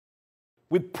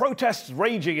With protests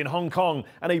raging in Hong Kong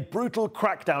and a brutal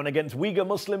crackdown against Uyghur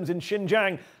Muslims in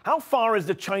Xinjiang, how far is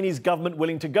the Chinese government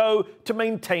willing to go to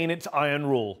maintain its iron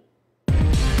rule?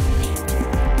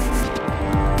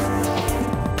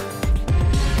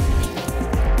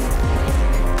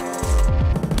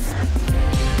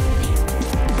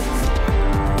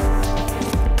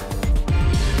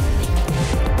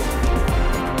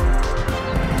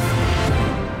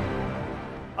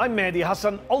 I'm Mehdi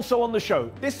Hassan, also on the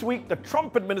show. This week, the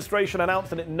Trump administration announced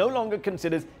that it no longer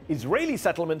considers Israeli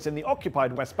settlements in the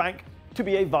occupied West Bank to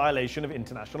be a violation of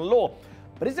international law.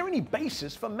 But is there any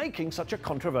basis for making such a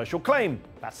controversial claim?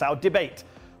 That's our debate.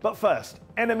 But first,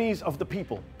 enemies of the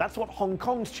people. That's what Hong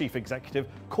Kong's chief executive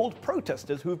called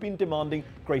protesters who've been demanding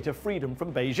greater freedom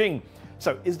from Beijing.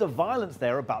 So is the violence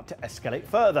there about to escalate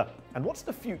further? And what's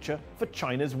the future for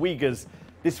China's Uyghurs?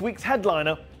 This week's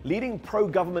headliner, leading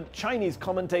pro-government Chinese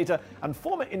commentator and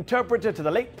former interpreter to the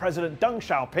late President Deng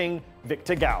Xiaoping,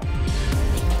 Victor Gao.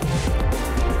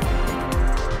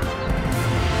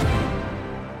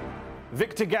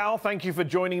 Victor Gao, thank you for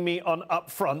joining me on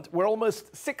Upfront. We're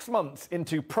almost 6 months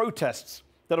into protests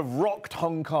that have rocked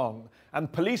Hong Kong,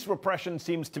 and police repression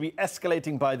seems to be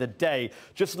escalating by the day.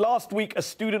 Just last week, a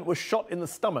student was shot in the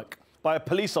stomach by a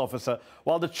police officer,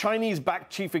 while the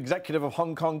Chinese-backed chief executive of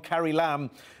Hong Kong, Carrie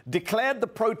Lam, declared the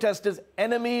protesters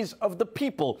enemies of the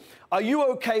people. Are you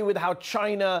okay with how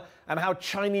China and how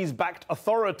Chinese-backed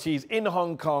authorities in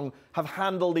Hong Kong have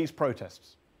handled these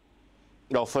protests?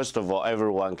 Well, first of all,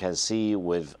 everyone can see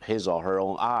with his or her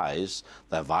own eyes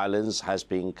that violence has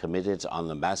been committed on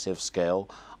a massive scale.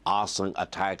 Arson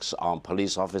attacks on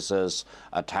police officers,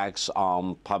 attacks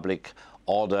on public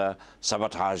order,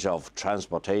 sabotage of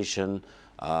transportation.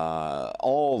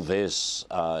 All this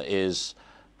is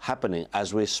happening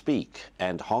as we speak.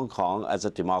 And Hong Kong, as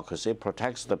a democracy,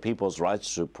 protects the people's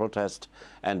rights to protest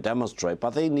and demonstrate,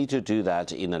 but they need to do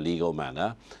that in a legal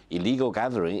manner. Illegal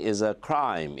gathering is a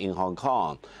crime in Hong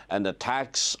Kong, and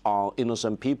attacks on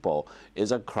innocent people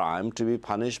is a crime to be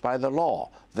punished by the law.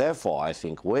 Therefore, I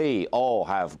think we all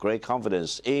have great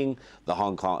confidence in the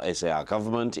Hong Kong SAR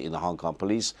government, in the Hong Kong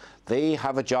police. They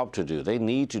have a job to do. They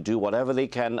need to do whatever they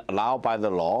can allow by the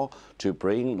law to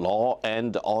bring law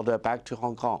and order back to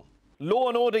Hong Kong. Law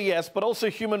and order, yes, but also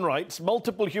human rights.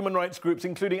 Multiple human rights groups,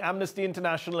 including Amnesty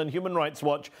International and Human Rights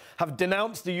Watch, have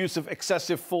denounced the use of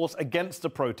excessive force against the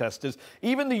protesters.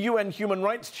 Even the UN Human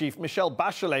Rights Chief, Michelle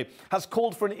Bachelet, has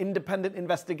called for an independent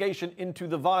investigation into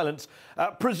the violence.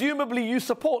 Presumably, you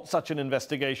support such an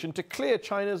investigation to clear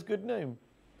China's good name.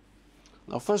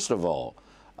 Now, first of all,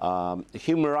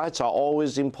 human rights are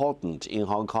always important in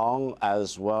Hong Kong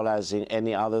as well as in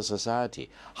any other society.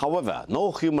 However,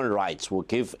 no human rights will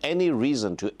give any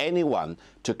reason to anyone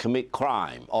to commit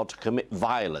crime or to commit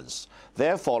violence.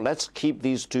 Therefore, let's keep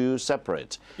these two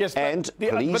separate. Yes, and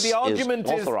but the argument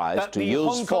is authorized that to the use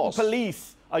Hong Kong force.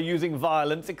 police are using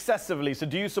violence excessively. So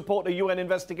do you support a UN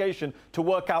investigation to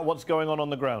work out what's going on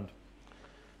the ground?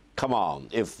 Come on,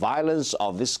 if violence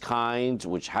of this kind,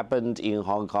 which happened in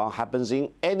Hong Kong, happens in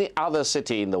any other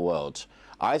city in the world,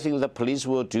 I think the police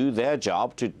will do their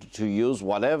job to use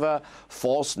whatever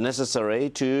force necessary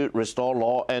to restore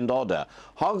law and order.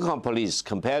 Hong Kong police,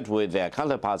 compared with their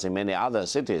counterparts in many other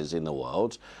cities in the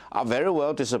world, are very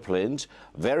well disciplined,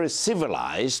 very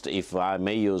civilized, if I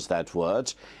may use that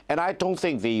word, and I don't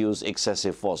think they use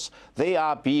excessive force. They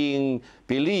are being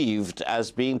believed as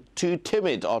being too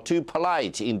timid or too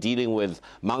polite in dealing with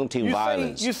mounting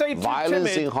violence. You say too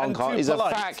violence timid in Hong Kong is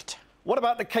polite. a fact. What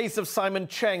about the case of Simon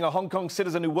Cheng, a Hong Kong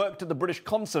citizen who worked at the British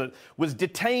consulate, was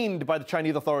detained by the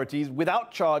Chinese authorities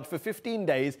without charge for 15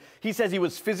 days. He says he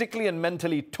was physically and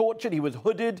mentally tortured. He was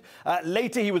hooded.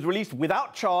 Later, he was released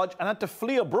without charge and had to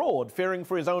flee abroad, fearing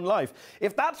for his own life.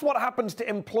 If that's what happens to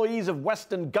employees of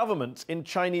Western governments in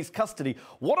Chinese custody,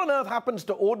 what on earth happens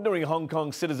to ordinary Hong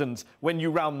Kong citizens when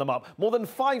you round them up? More than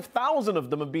 5,000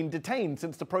 of them have been detained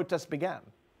since the protests began.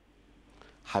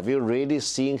 Have you really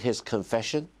seen his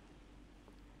confession?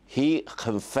 He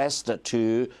confessed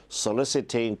to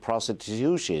soliciting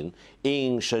prostitution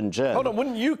in Shenzhen. Hold on,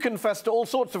 wouldn't you confess to all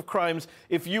sorts of crimes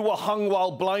if you were hung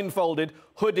while blindfolded,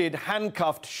 hooded,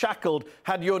 handcuffed, shackled,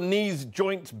 had your knees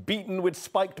joints beaten with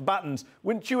spiked batons?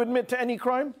 Wouldn't you admit to any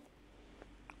crime?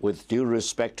 With due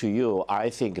respect to you, I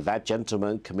think that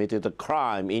gentleman committed a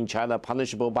crime in China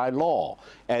punishable by law.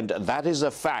 And that is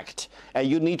a fact. And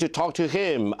you need to talk to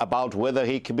him about whether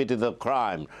he committed a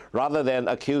crime, rather than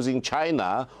accusing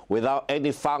China without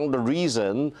any found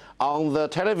reason on the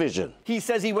television. He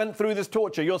says he went through this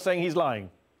torture. You're saying he's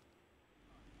lying?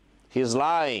 He's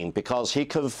lying because he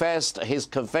confessed. His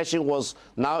confession was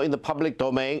now in the public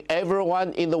domain.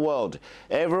 Everyone in the world,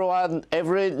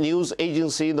 every news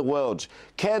agency in the world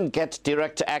can get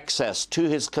direct access to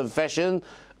his confession,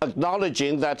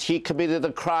 acknowledging that he committed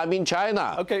a crime in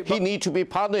China. Okay, he needs to be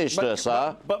punished,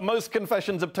 sir. But most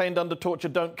confessions obtained under torture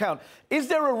don't count. Is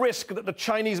there a risk that the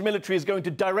Chinese military is going to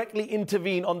directly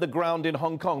intervene on the ground in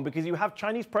Hong Kong? Because you have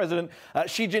Chinese President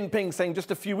Xi Jinping saying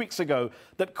just a few weeks ago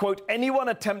that, quote, anyone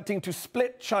attempting to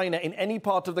split China in any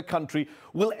part of the country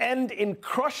will end in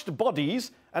crushed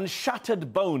bodies and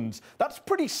shattered bones. That's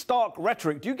pretty stark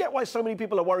rhetoric. Do you get why so many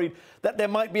people are worried that there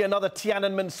might be another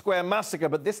Tiananmen Square massacre,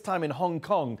 but this time in Hong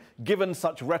Kong, given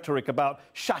such rhetoric about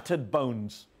shattered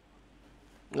bones?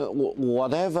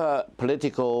 Whatever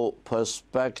political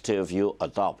perspective you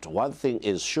adopt, one thing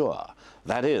is sure.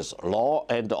 That is, law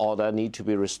and order need to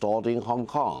be restored in Hong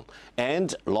Kong.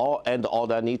 And law and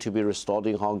order need to be restored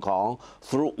in Hong Kong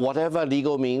through whatever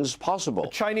legal means possible.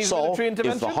 Chinese military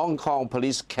intervention? If the Hong Kong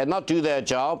police cannot do their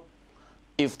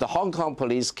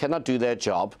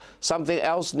job, something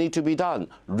else needs to be done.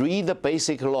 Read the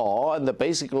basic law, and the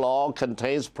basic law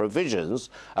contains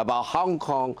provisions about how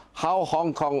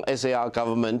Hong Kong SAR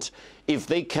government, if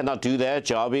they cannot do their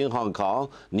job in Hong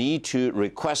Kong, need to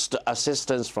request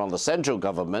assistance from the central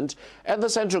government, and the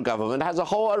central government has a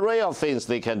whole array of things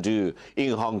they can do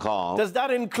in Hong Kong. Does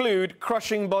that include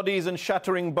crushing bodies and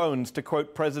shattering bones, to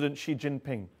quote President Xi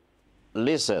Jinping?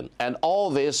 Listen, and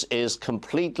all this is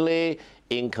completely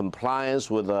in compliance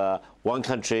with the one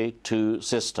country, two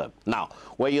system. Now,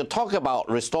 when you talk about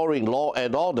restoring law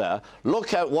and order,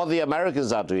 look at what the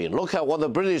Americans are doing. Look at what the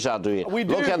British are doing.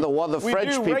 Look at what the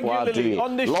French people are doing.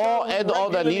 Law and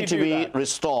order need to be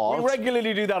restored. We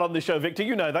regularly do that on the show, Victor.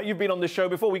 You know that. You've been on this show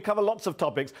before. We cover lots of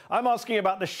topics. I'm asking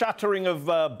about the shattering of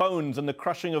bones and the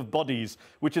crushing of bodies,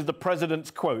 which is the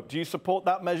president's quote. Do you support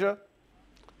that measure?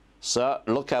 Sir,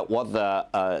 look at what the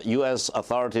U.S.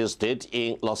 authorities did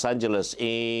in Los Angeles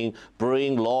in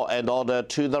bringing law and order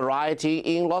to the rioting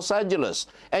in Los Angeles.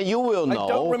 And you will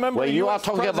know, when you are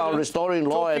talking about restoring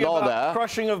law and order,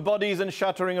 crushing of bodies and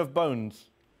shattering of bones,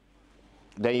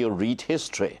 then you read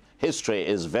history. History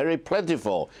is very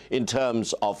plentiful in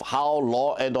terms of how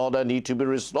law and order need to be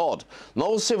restored.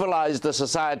 No civilized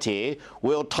society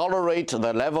will tolerate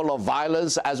the level of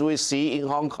violence as we see in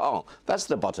Hong Kong. That's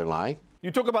the bottom line. You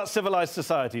talk about civilized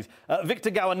societies. Victor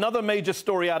Gao, another major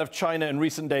story out of China in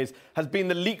recent days has been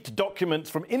the leaked documents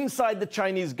from inside the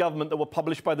Chinese government that were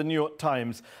published by the New York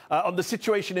Times on the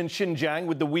situation in Xinjiang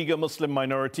with the Uyghur Muslim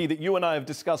minority that you and I have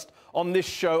discussed on this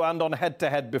show and on Head to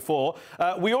Head before.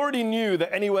 We already knew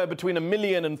that anywhere between 1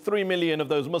 million and 3 million of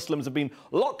those Muslims have been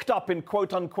locked up in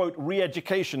quote-unquote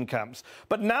re-education camps.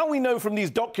 But now we know from these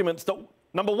documents that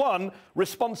number one,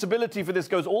 responsibility for this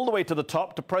goes all the way to the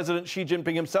top, to President Xi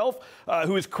Jinping himself,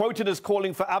 who is quoted as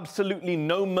calling for absolutely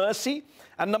no mercy.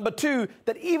 And number two,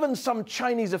 that even some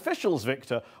Chinese officials,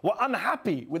 Victor, were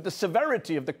unhappy with the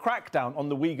severity of the crackdown on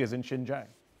the Uyghurs in Xinjiang.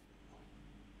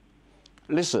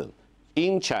 Listen,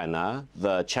 in China,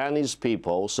 the Chinese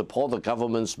people support the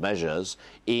government's measures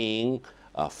in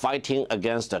fighting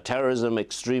against terrorism,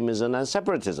 extremism, and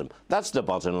separatism. That's the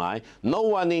bottom line. No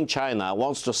one in China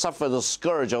wants to suffer the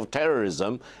scourge of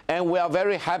terrorism, and we are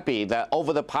very happy that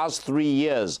over the past 3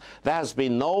 years, there has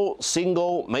been no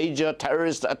single major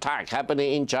terrorist attack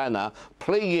happening in China,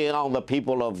 plaguing on the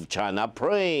people of China,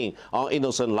 preying on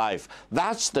innocent life.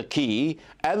 That's the key,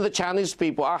 and the Chinese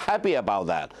people are happy about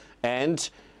that. And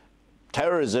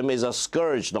terrorism is a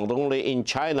scourge not only in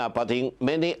China but in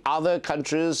many other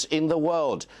countries in the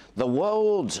world. The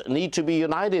world needs to be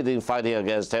united in fighting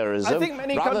against terrorism. I think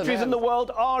many countries in the world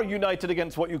are united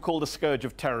against what you call the scourge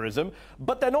of terrorism,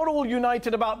 but they're not all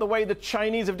united about the way the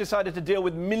Chinese have decided to deal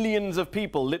with millions of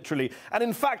people, literally. And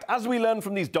in fact, as we learn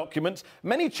from these documents,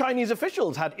 many Chinese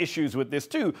officials had issues with this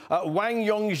too. Wang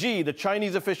Yongzhi, the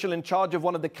Chinese official in charge of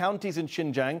one of the counties in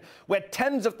Xinjiang, where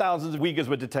tens of thousands of Uyghurs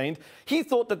were detained, he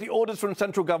thought that the orders from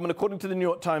central government, according to the New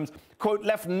York Times, quote,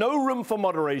 left no room for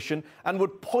moderation and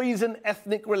would poison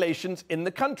ethnic relations in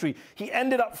the country. He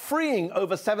ended up freeing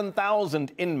over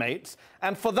 7,000 inmates,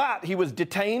 and for that he was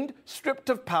detained,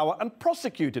 stripped of power, and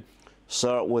prosecuted.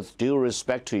 Sir, with due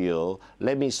respect to you,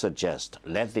 let me suggest,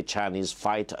 let the Chinese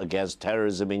fight against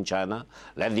terrorism in China.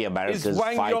 Let the Americans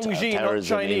fight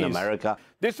terrorism in America.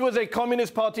 This was a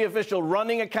Communist Party official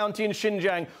running a county in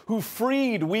Xinjiang who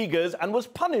freed Uyghurs and was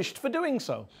punished for doing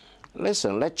so.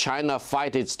 Listen, let China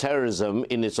fight its terrorism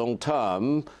in its own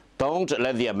term. Don't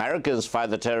let the Americans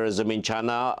fight the terrorism in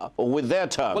China with their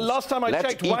terms. Well, last time I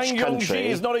checked, Wang Yongzhi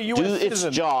is not a US do citizen.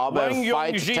 its job and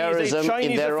fight terrorism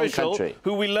in their own country.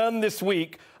 Who we learned this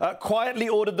week quietly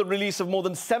ordered the release of more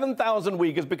than 7,000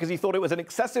 Uyghurs because he thought it was an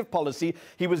excessive policy.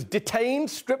 He was detained,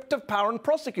 stripped of power and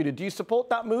prosecuted. Do you support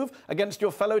that move against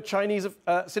your fellow Chinese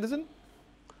citizen?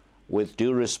 With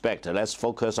due respect, let's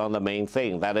focus on the main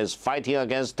thing, that is fighting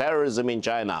against terrorism in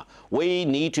China. We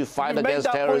need to fight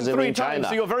against terrorism in China.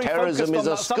 So you're very terrorism is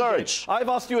a scourge. Subject. I've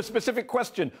asked you a specific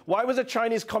question. Why was a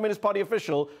Chinese Communist Party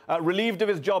official relieved of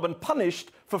his job and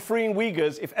punished for freeing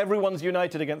Uyghurs if everyone's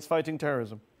united against fighting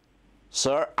terrorism?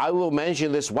 Sir, I will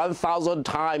mention this 1,000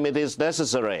 times it is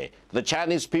necessary. The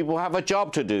Chinese people have a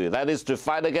job to do. That is to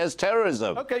fight against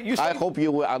terrorism. Okay, I hope you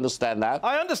will understand that.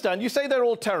 I understand. You say they're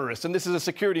all terrorists and this is a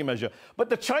security measure. But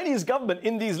the Chinese government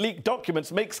in these leaked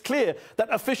documents makes clear that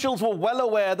officials were well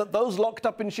aware that those locked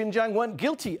up in Xinjiang weren't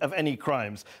guilty of any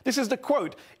crimes. This is the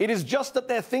quote. It is just that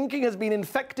their thinking has been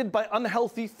infected by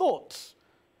unhealthy thoughts.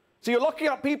 So you're locking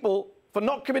up people for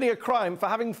not committing a crime for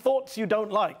having thoughts you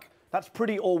don't like. That's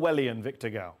pretty Orwellian, Victor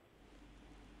Gao.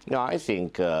 No, I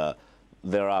think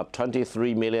there are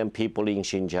 23 million people in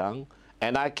Xinjiang,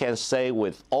 and I can say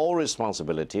with all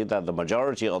responsibility that the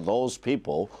majority of those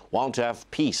people want to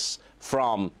have peace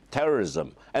from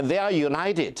terrorism. And they are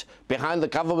united behind the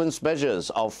government's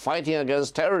measures of fighting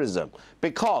against terrorism.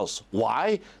 Because,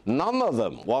 why? None of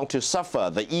them want to suffer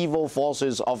the evil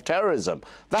forces of terrorism.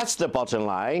 That's the bottom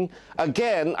line.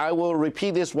 Again, I will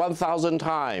repeat this 1,000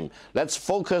 times. Let's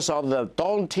focus on the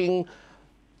daunting,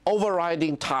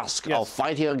 overriding task of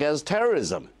fighting against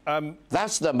terrorism.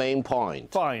 That's the main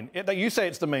point. Fine. You say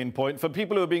it's the main point. For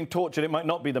people who are being tortured, it might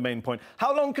not be the main point.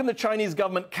 How long can the Chinese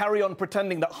government carry on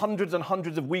pretending that hundreds and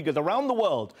hundreds of Uyghurs around the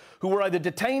world who were either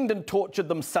detained and tortured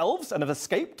themselves and have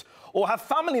escaped, or have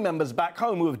family members back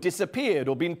home who have disappeared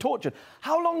or been tortured?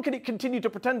 How long can it continue to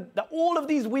pretend that all of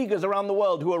these Uyghurs around the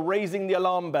world who are raising the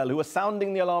alarm bell, who are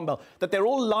sounding the alarm bell, that they're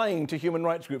all lying to human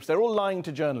rights groups, they're all lying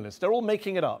to journalists, they're all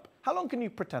making it up? How long can you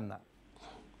pretend that?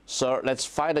 Sir, let's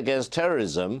fight against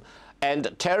terrorism,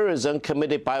 and terrorism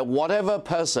committed by whatever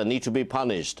person need to be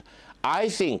punished. I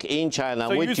think in China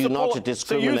we do not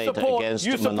discriminate against minorities.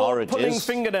 You support pulling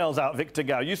fingernails out, Victor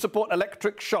Gao. You support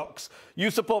electric shocks. You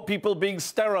support people being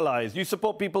sterilized. You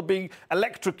support people being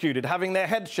electrocuted, having their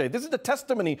heads shaved. This is the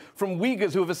testimony from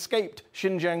Uyghurs who have escaped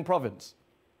Xinjiang province.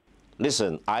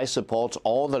 Listen, I support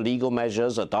all the legal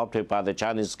measures adopted by the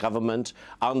Chinese government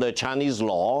under Chinese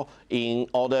law in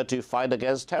order to fight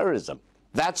against terrorism.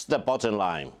 That's the bottom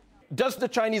line. Does the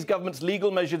Chinese government's legal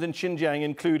measures in Xinjiang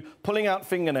include pulling out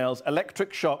fingernails,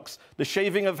 electric shocks, the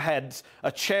shaving of heads,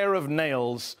 a chair of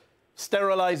nails,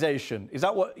 sterilization? Is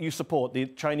that what you support, the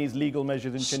Chinese legal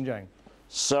measures in Xinjiang?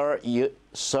 Sir,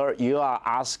 you are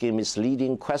asking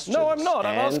misleading questions. No, I'm not.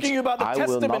 I'm asking you about the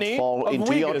testimony of Uyghurs.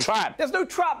 Into your trap. There's no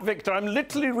trap, Victor. I'm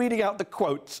literally reading out the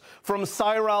quotes from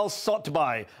Sairal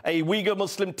Sotbai, a Uyghur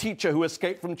Muslim teacher who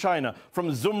escaped from China, from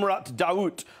Zumrat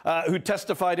Daoud, who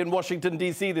testified in Washington,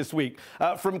 D.C. this week,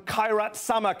 from Khairat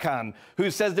Samakan,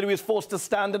 who says that he was forced to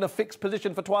stand in a fixed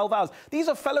position for 12 hours. These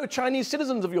are fellow Chinese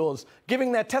citizens of yours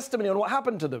giving their testimony on what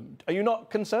happened to them. Are you not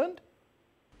concerned?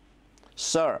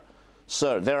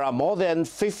 Sir, there are more than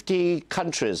 50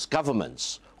 countries'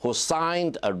 governments who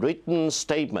signed a written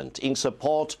statement in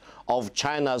support of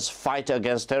China's fight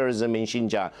against terrorism in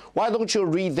Xinjiang. Why don't you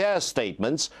read their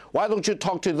statements? Why don't you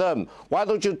talk to them? Why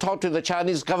don't you talk to the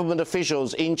Chinese government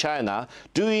officials in China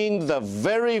doing the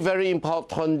very, very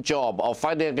important job of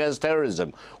fighting against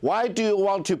terrorism? Why do you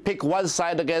want to pick one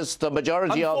side against the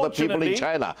majority of the people in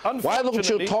China? Why don't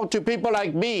you talk to people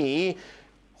like me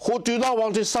who do not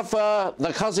want to suffer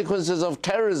the consequences of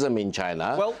terrorism in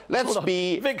China? Well, let's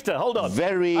be Victor, hold on.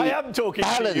 Very I am talking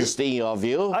balanced to you. in your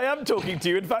view. I am talking to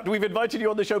you. In fact, we've invited you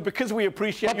on the show because we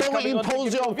appreciate you coming on. But don't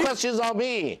impose your questions on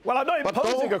me. Well, I'm not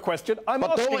imposing a question. I'm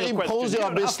asking a question. But don't impose your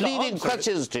misleading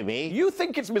questions to me. You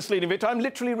think it's misleading, Victor. I'm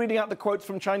literally reading out the quotes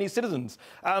from Chinese citizens.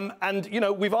 And, you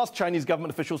know, we've asked Chinese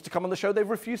government officials to come on the show. They've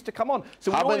refused to come on.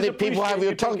 So how many people have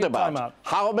you talked about?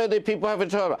 How many people have you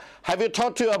talked about? Have you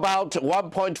talked to about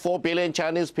 1.4 billion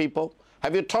Chinese people?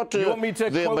 Have you talked to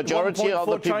the majority of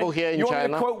the people here in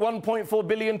China? You want me to quote 1.4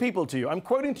 billion people to you? I'm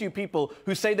quoting to you people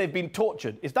who say they've been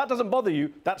tortured. If that doesn't bother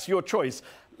you, that's your choice.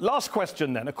 Last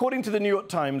question then. According to the New York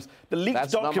Times, the leaked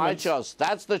documents... That's not my choice.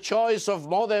 That's the choice of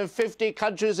more than 50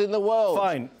 countries in the world.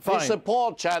 Fine. They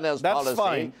support China's policy. That's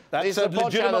fine. That's a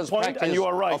legitimate point, and you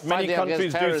are right. Many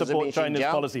countries do support China's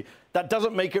policy. That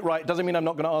doesn't make it right. Doesn't mean I'm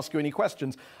not going to ask you any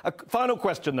questions. A final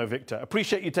question, though, Victor.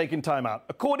 Appreciate you taking time out.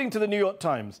 According to the New York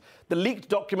Times, the leaked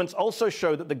documents also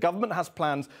show that the government has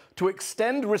plans to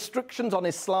extend restrictions on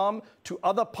Islam to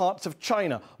other parts of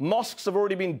China. Mosques have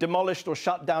already been demolished or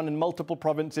shut down in multiple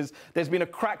provinces. There's been a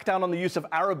crackdown on the use of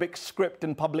Arabic script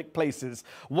in public places.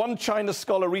 One China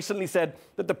scholar recently said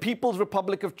that the People's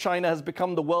Republic of China has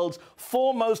become the world's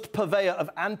foremost purveyor of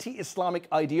anti-Islamic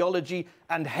ideology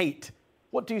and hate.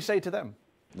 What do you say to them?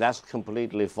 That's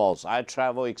completely false. I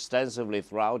travel extensively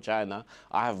throughout China.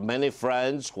 I have many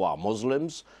friends who are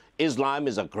Muslims. Islam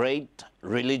is a great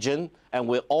religion, and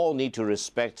we all need to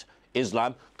respect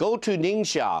Islam. Go to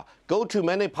Ningxia, go to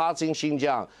many parts in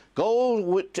Xinjiang,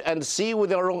 go and see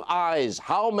with your own eyes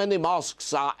how many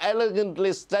mosques are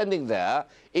elegantly standing there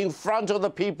in front of the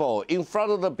people, in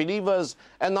front of the believers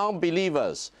and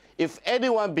non-believers. If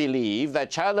anyone believes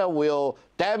that China will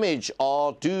damage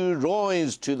or do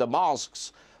ruins to the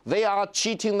mosques, they are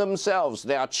cheating themselves.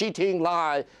 They are cheating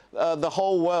the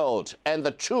whole world, and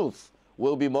the truth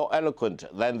will be more eloquent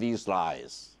than these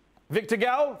lies. Victor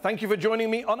Gao, thank you for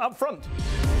joining me on Upfront.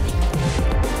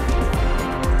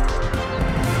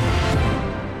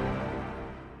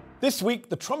 This week,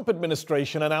 the Trump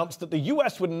administration announced that the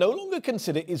US would no longer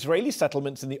consider Israeli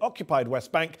settlements in the occupied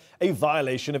West Bank a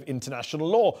violation of international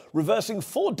law, reversing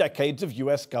 4 decades of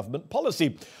US government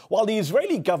policy. While the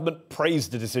Israeli government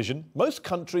praised the decision, most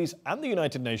countries and the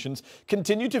United Nations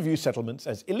continue to view settlements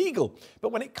as illegal.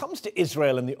 But when it comes to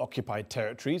Israel and the occupied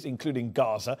territories, including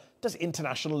Gaza, does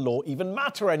international law even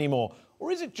matter anymore?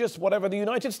 Or is it just whatever the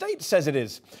United States says it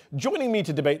is? Joining me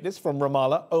to debate this from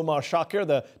Ramallah, Omar Shakir,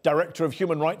 the Director of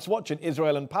Human Rights Watch in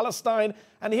Israel and Palestine,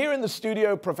 and here in the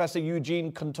studio, Professor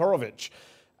Eugene Kontorovich,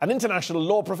 an international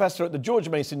law professor at the George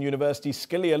Mason University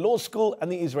Scalia Law School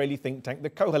and the Israeli think tank, the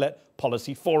Kohelet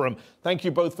Policy Forum. Thank you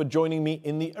both for joining me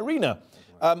in the arena.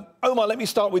 Omar, let me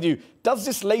start with you. Does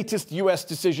this latest US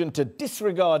decision to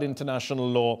disregard international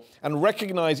law and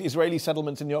recognize Israeli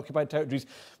settlements in the occupied territories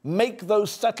make those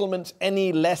settlements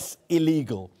any less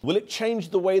illegal? Will it change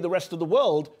the way the rest of the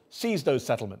world sees those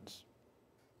settlements?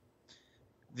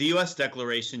 The U.S.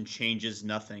 declaration changes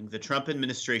nothing. The Trump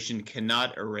administration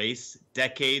cannot erase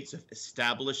decades of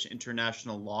established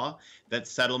international law that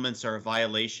settlements are a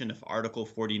violation of Article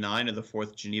 49 of the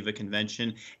Fourth Geneva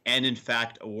Convention and, in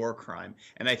fact, a war crime.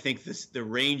 And I think the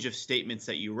range of statements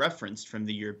that you referenced from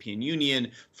the European Union,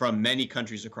 from many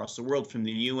countries across the world, from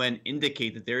the UN,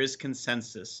 indicate that there is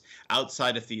consensus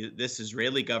outside of this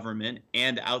Israeli government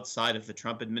and outside of the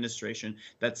Trump administration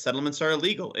that settlements are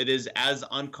illegal. It is as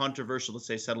uncontroversial to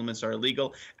say settlements are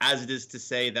illegal as it is to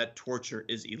say that torture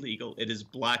is illegal. It is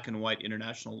black and white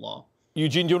international law.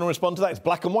 Eugene, do you want to respond to that? It's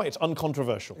black and white. It's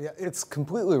uncontroversial. Yeah, it's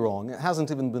completely wrong. It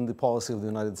hasn't even been the policy of the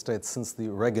United States since the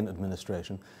Reagan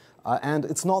administration. And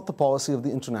it's not the policy of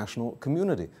the international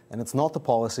community. And it's not the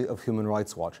policy of Human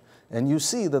Rights Watch. And you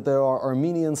see that there are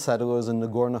Armenian settlers in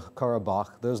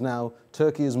Nagorno-Karabakh. There's now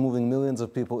Turkey is moving millions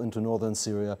of people into northern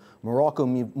Syria. Morocco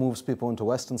moves people into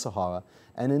Western Sahara.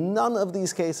 And in none of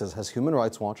these cases has Human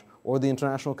Rights Watch or the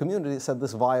international community said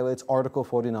this violates Article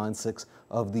 49.6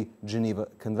 of the Geneva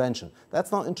Convention.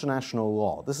 That's not international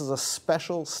law. This is a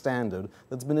special standard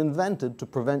that's been invented to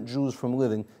prevent Jews from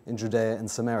living in Judea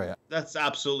and Samaria. That's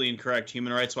absolutely incorrect.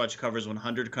 Human Rights Watch covers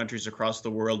 100 countries across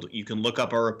the world. You can look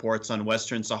up our reports on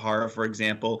Western Sahara, for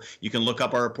example. You can look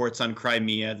up our reports on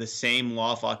Crimea, the same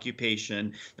law of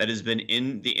occupation that has been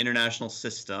in the international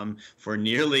system for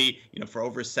nearly, for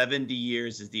over 70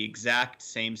 years is the exact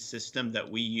same system that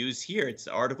we use here. It's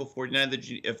Article 49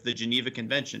 of the Geneva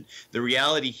Convention. The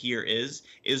reality here is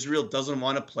Israel doesn't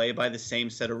want to play by the same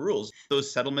set of rules.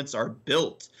 Those settlements are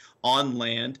built on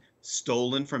land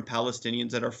stolen from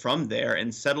Palestinians that are from there,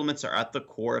 and settlements are at the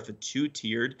core of a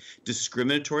two-tiered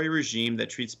discriminatory regime that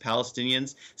treats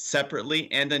Palestinians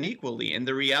separately and unequally. And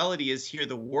the reality is here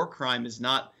the war crime is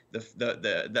not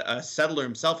the settler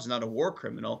himself is not a war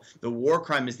criminal. The war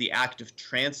crime is the act of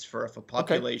transfer of a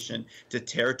population to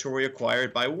territory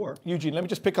acquired by war. Eugene, let me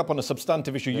just pick up on a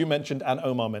substantive issue you mentioned and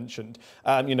Omar mentioned,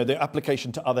 the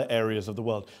application to other areas of the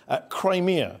world.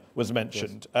 Crimea was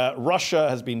mentioned. Yes. Russia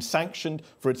has been sanctioned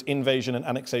for its invasion and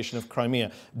annexation of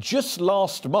Crimea. Just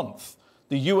last month,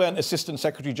 the UN Assistant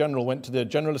Secretary General went to the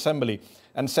General Assembly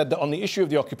and said that on the issue of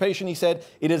the occupation, he said,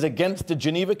 it is against the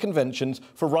Geneva Conventions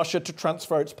for Russia to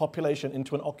transfer its population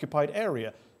into an occupied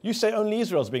area. You say only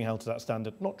Israel is being held to that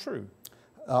standard. Not true.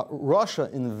 Russia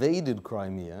invaded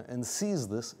Crimea and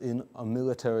seized this in a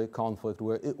military conflict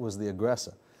where it was the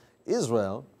aggressor.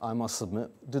 Israel, I must submit,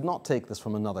 did not take this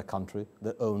from another country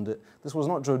that owned it. This was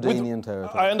not Jordanian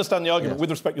territory. I understand the argument. Yes. With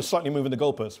respect, you're slightly moving the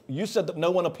goalposts. You said that no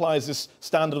one applies this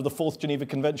standard of the Fourth Geneva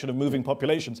Convention of moving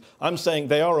populations. I'm saying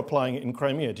they are applying it in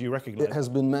Crimea. Do you recognize it? It has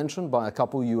been mentioned by a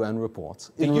couple UN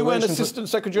reports. The UN Assistant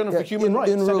Secretary General for Human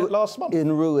Rights said it last month.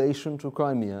 In relation to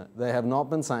Crimea, they have not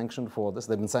been sanctioned for this.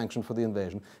 They've been sanctioned for the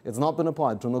invasion. It's not been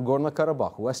applied to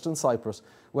Nagorno-Karabakh, Western Cyprus,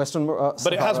 Western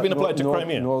but it has been applied to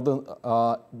Crimea.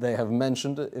 They have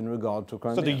mentioned it in regard to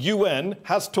Crimea. So the UN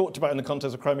has talked about it in the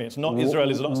context of Crimea. It's not Israel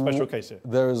is not a special case here.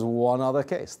 There is one other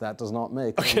case. That does not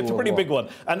make Okay, it's a pretty big one.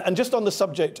 And just on the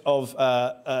subject of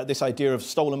this idea of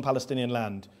stolen Palestinian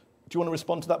land, do you want to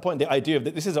respond to that point? The idea of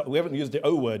that this is we haven't used the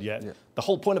O word yet. Yeah. The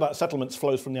whole point about settlements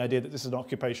flows from the idea that this is an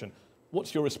occupation.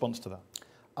 What's your response to that?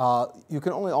 You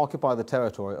can only occupy the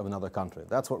territory of another country.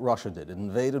 That's what Russia did. It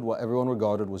invaded what everyone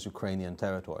regarded was Ukrainian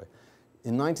territory.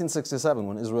 In 1967,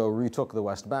 when Israel retook the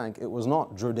West Bank, it was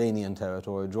not Jordanian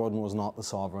territory. Jordan was not the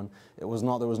sovereign. There was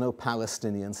no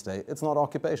Palestinian state. It's not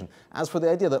occupation. As for the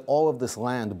idea that all of this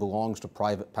land belongs to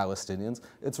private Palestinians,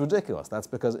 it's ridiculous. That's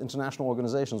because international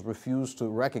organizations refuse to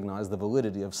recognize the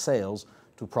validity of sales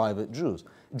to private Jews.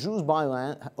 Jews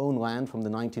own land from the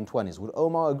 1920s. Would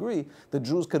Omar agree that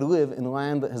Jews could live in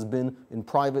land that has been in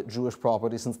private Jewish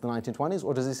property since the 1920s?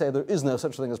 Or does he say there is no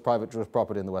such thing as private Jewish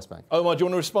property in the West Bank? Omar, do you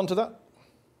want to respond to that?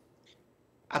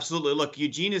 Absolutely. Look,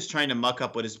 Eugene is trying to muck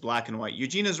up what is black and white.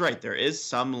 Eugene is right. There is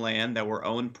some land that were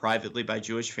owned privately by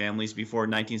Jewish families before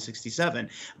 1967.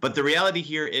 But the reality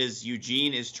here is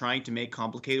Eugene is trying to make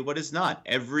complicated what is not.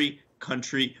 Every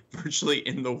country virtually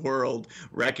in the world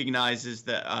recognizes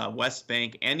the West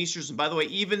Bank and East Jerusalem. By the way,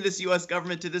 even this U.S.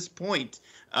 government to this point,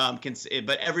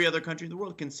 but every other country in the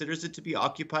world considers it to be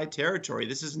occupied territory.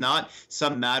 This is not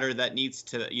some matter that needs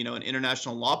to, an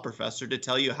international law professor to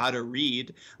tell you how to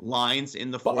read lines in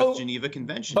the Fourth Geneva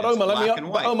Convention. But Omar,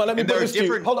 let me put this to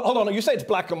you. Hold on. You say it's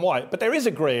black and white, but there is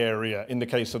a grey area in the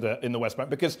case of in the West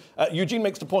Bank because Eugene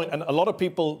makes the point, and a lot of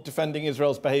people defending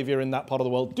Israel's behavior in that part of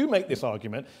the world do make this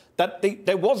argument that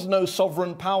there was no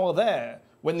sovereign power there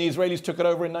when the Israelis took it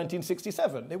over in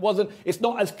 1967. It's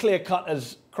not as clear-cut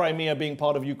as Crimea being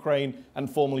part of Ukraine and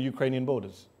formal Ukrainian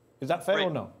borders. Is that fair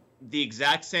or no? The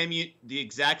exact same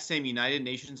United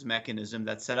Nations mechanism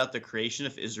that set out the creation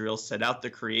of Israel set out the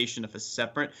creation of a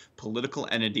separate political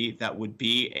entity that would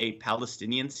be a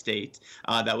Palestinian state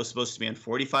that was supposed to be on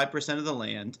 45% of the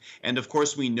land. And of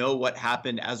course, we know what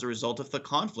happened as a result of the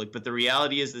conflict. But the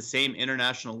reality is the same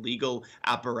international legal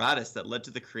apparatus that led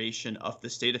to the creation of the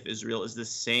state of Israel is the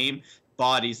same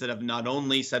bodies that have not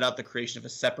only set out the creation of a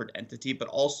separate entity, but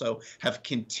also have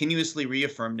continuously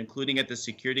reaffirmed, including at the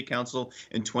Security Council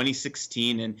in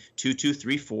 2016 and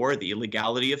 2234, the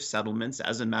illegality of settlements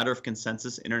as a matter of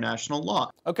consensus international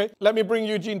law. Okay, let me bring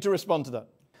Eugene to respond to that.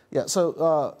 Yeah,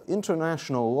 so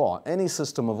international law, any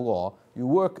system of law,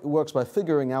 works by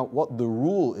figuring out what the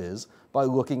rule is by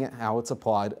looking at how it's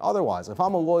applied otherwise. If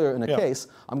I'm a lawyer in a case,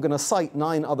 I'm going to cite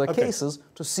 9 other cases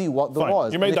to see what the law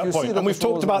is. You made that point. And we've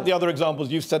talked about the other examples.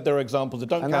 You've said there are examples that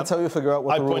don't count. And that's how you figure out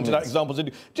what the rule means. I pointed out examples that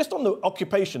do. Just on the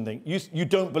occupation thing, you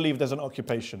don't believe there's an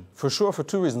occupation? For sure, for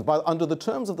 2 reasons. Under the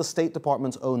terms of the State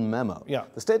Department's own memo,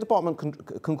 the State Department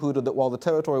concluded that while the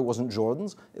territory wasn't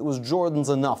Jordan's, it was Jordan's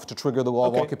enough to trigger the law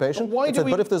of occupation.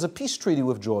 But if there's a peace treaty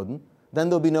with Jordan, then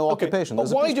there'll be no occupation. But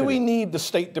why do we need the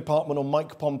State Department or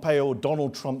Mike Pompeo or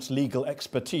Donald Trump's legal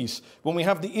expertise when we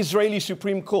have the Israeli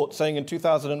Supreme Court saying in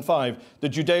 2005 the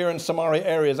Judea and Samaria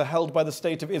areas are held by the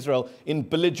State of Israel in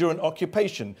belligerent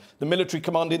occupation? The military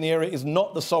command in the area is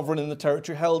not the sovereign in the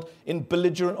territory held in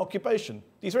belligerent occupation.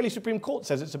 The Israeli Supreme Court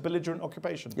says it's a belligerent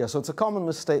occupation. Yeah, so it's a common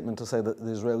misstatement to say that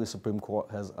the Israeli Supreme Court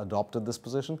has adopted this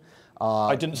position.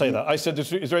 I didn't say that. I said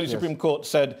the Israeli Supreme Court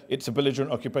said it's a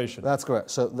belligerent occupation. That's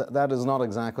correct. So that is not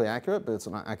exactly accurate, but it's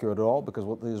not accurate at all because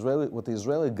what the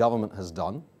Israeli government has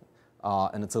done,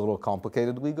 and it's a little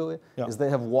complicated legally, is they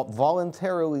have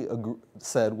voluntarily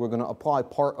said we're going to apply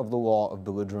part of the law of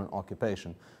belligerent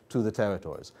occupation to the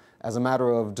territories as a matter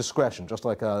of discretion, just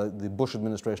like the Bush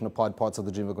administration applied parts of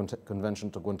the Geneva Convention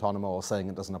to Guantanamo while saying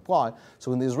it doesn't apply. So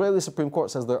when the Israeli Supreme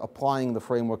Court says they're applying the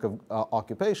framework of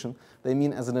occupation, they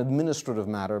mean as an administrative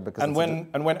matter. Because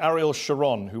when Ariel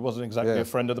Sharon, who wasn't exactly a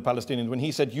friend of the Palestinians, when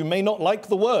he said, you may not like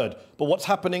the word, but what's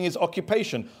happening is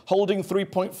occupation. Holding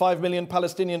 3.5 million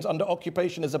Palestinians under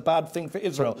occupation is a bad thing for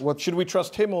Israel. Should we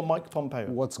trust him or Mike Pompeo?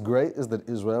 What's great is that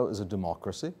Israel is a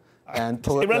democracy. And it's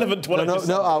irrelevant to what I just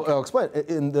said. No, I'll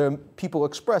explain. People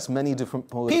express many different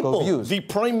political views. The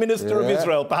Prime Minister of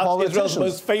Israel, perhaps Israel's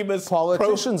most famous...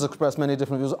 Politicians express many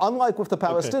different views, unlike with the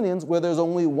Palestinians, where there's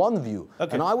only one view.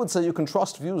 And I would say you can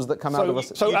trust views that come out of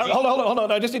us. So, hold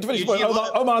on. I just need to finish.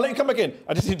 Omar, I'll let you come back in.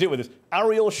 I just need to deal with this.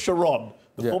 Ariel Sharon,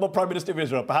 the former Prime Minister of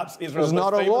Israel, perhaps Israel's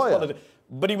most famous politician.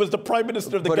 But he was the Prime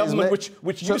Minister of the government,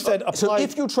 which you said applied... So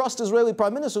if you trust Israeli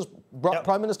Prime Ministers,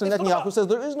 Prime Minister Netanyahu says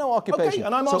there is no occupation.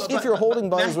 And I'm so if you're holding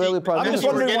by Israeli Prime Minister...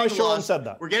 I'm just wondering why Sharon said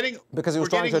that. Because he was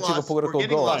trying to achieve a political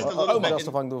goal of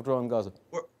justifying the withdrawal in Gaza.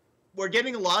 We're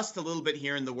getting lost a little bit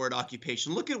here in the word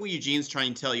occupation. Look at what Eugene's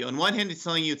trying to tell you. On one hand, it's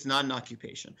telling you it's not an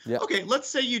occupation. Okay, let's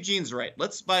say Eugene's right.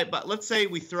 Let's say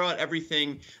we throw out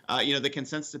everything, the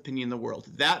consensus opinion in the world.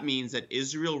 That means that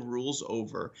Israel rules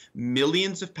over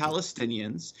millions of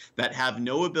Palestinians that have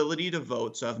no ability to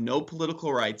vote, so have no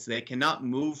political rights. They cannot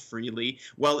move freely,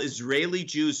 while Israeli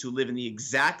Jews who live in the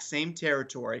exact same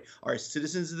territory are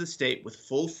citizens of the state with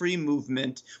full free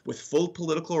movement, with full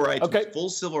political rights, with full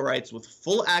civil rights, with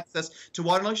full access to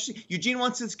water and electricity. Eugene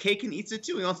wants his cake and eats it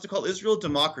too. He wants to call Israel a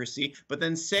democracy, but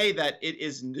then say that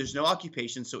there's no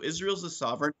occupation, so Israel's a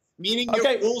sovereign, meaning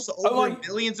it rules over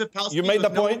millions of Palestinians. You made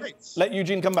that point. Rights. Let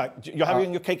Eugene come back. You're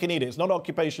having your cake and eat it. It's not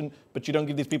occupation, but you don't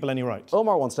give these people any rights.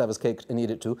 Omar wants to have his cake and eat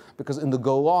it too, because in the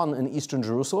Golan in eastern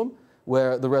Jerusalem,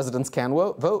 where the residents can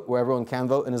vote, where everyone can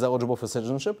vote and is eligible for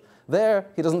citizenship, there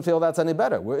he doesn't feel that's any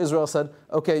better. Where Israel said,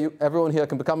 okay, everyone here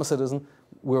can become a citizen,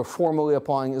 we're formally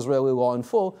applying Israeli law in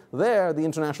full, there the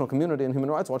international community and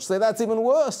Human Rights Watch say that's even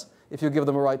worse if you give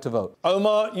them a right to vote.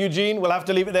 Omar, Eugene, we'll have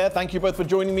to leave it there. Thank you both for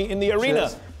joining me in the arena.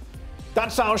 Cheers.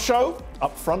 That's our show.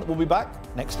 Up Front will be back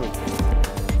next week.